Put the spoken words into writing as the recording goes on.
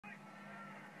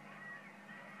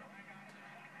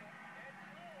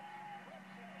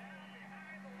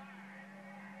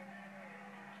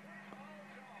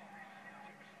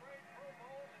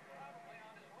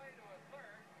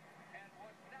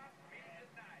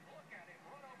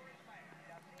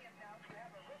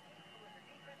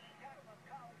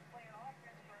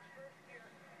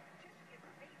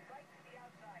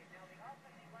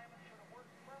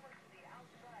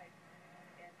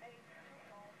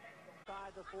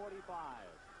45.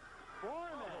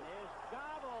 Foreman is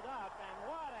gobbled up, and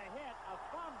what a hit, a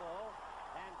fumble,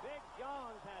 and Big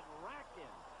Jones had racked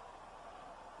him.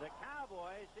 The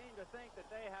Cowboys seem to think that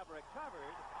they have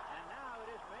recovered, and now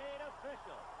it is made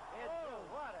official.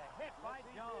 What a hit by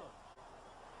Jones.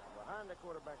 Behind the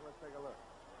quarterback, let's take a look.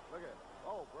 Look at it.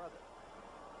 Oh, brother.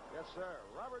 Yes, sir.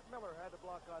 Robert Miller had the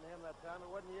block on him that time. It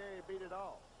wasn't Yeri beat at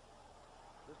all.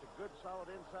 Just a good,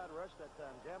 solid inside rush that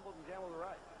time. Gambled and gambled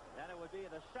right. And it would be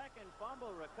the second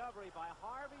fumble recovery by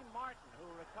Harvey Martin, who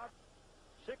recovered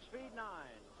 6'9",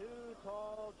 too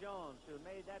tall Jones, who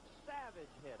made that savage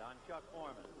hit on Chuck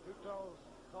Foreman. Too tall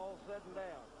sitting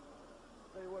down.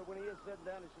 Tell you what, when he is sitting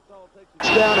down, he's so tall, takes his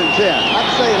down in 10.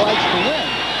 I'd say he likes to win.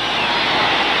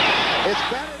 It's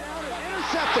batted out and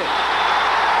intercepted.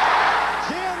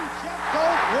 Jim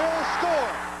Jeffcoat will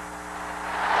score.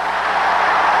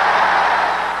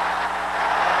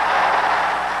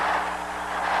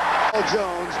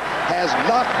 Jones has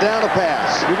knocked down a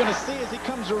pass. You're going to see as he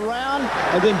comes around,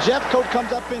 and then Jeffcoat comes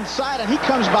up inside, and he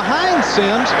comes behind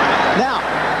Sims.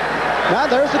 Now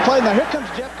there's the play. Now here comes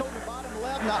Jeffcoat in the bottom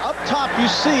left. Now up top you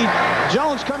see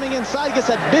Jones coming inside, gets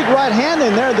that big right hand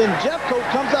in there. Then Jeffcoat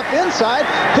comes up inside,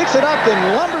 picks it up, and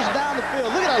lumbers down the field.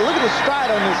 Look at the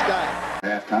stride on this guy.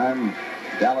 Halftime,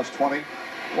 Dallas 20,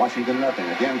 Washington nothing.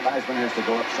 Again, Theismann has to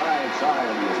go up side,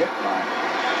 and he was hit by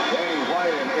Danny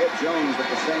White and Ed Jones at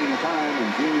the same time, and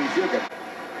Gene Fugit.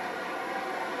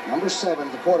 Number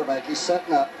 7, the quarterback, he's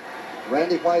setting up.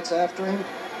 Randy White's after him.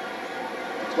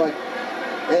 Looks like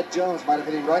Ed Jones might have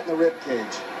hit him right in the rib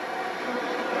cage.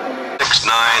 6'9",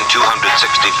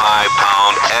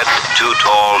 265-pound Ed Too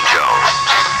Tall Jones,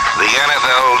 the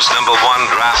NFL's #1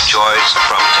 draft choice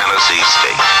from Tennessee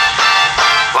State.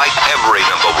 Like every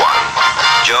 #1,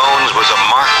 Jones was a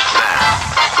marked man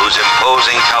whose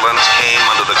imposing talents came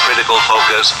under the critical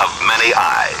focus of many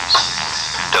eyes.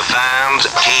 To fans,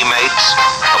 teammates,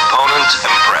 opponents,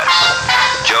 and press,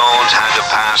 Jones had to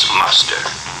pass muster.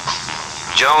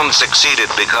 Jones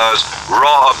succeeded because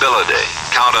raw ability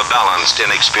counterbalanced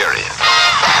inexperience,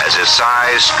 as his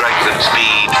size, strength, and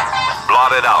speed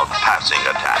blotted out passing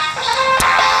attacks.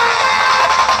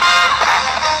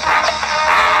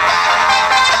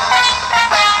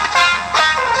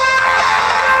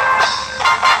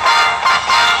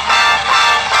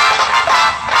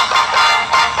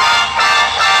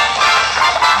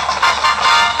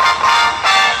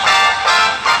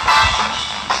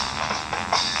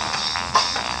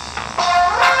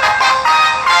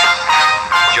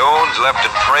 Left a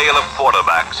trail of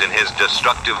quarterbacks in his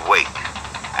destructive wake,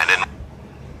 and in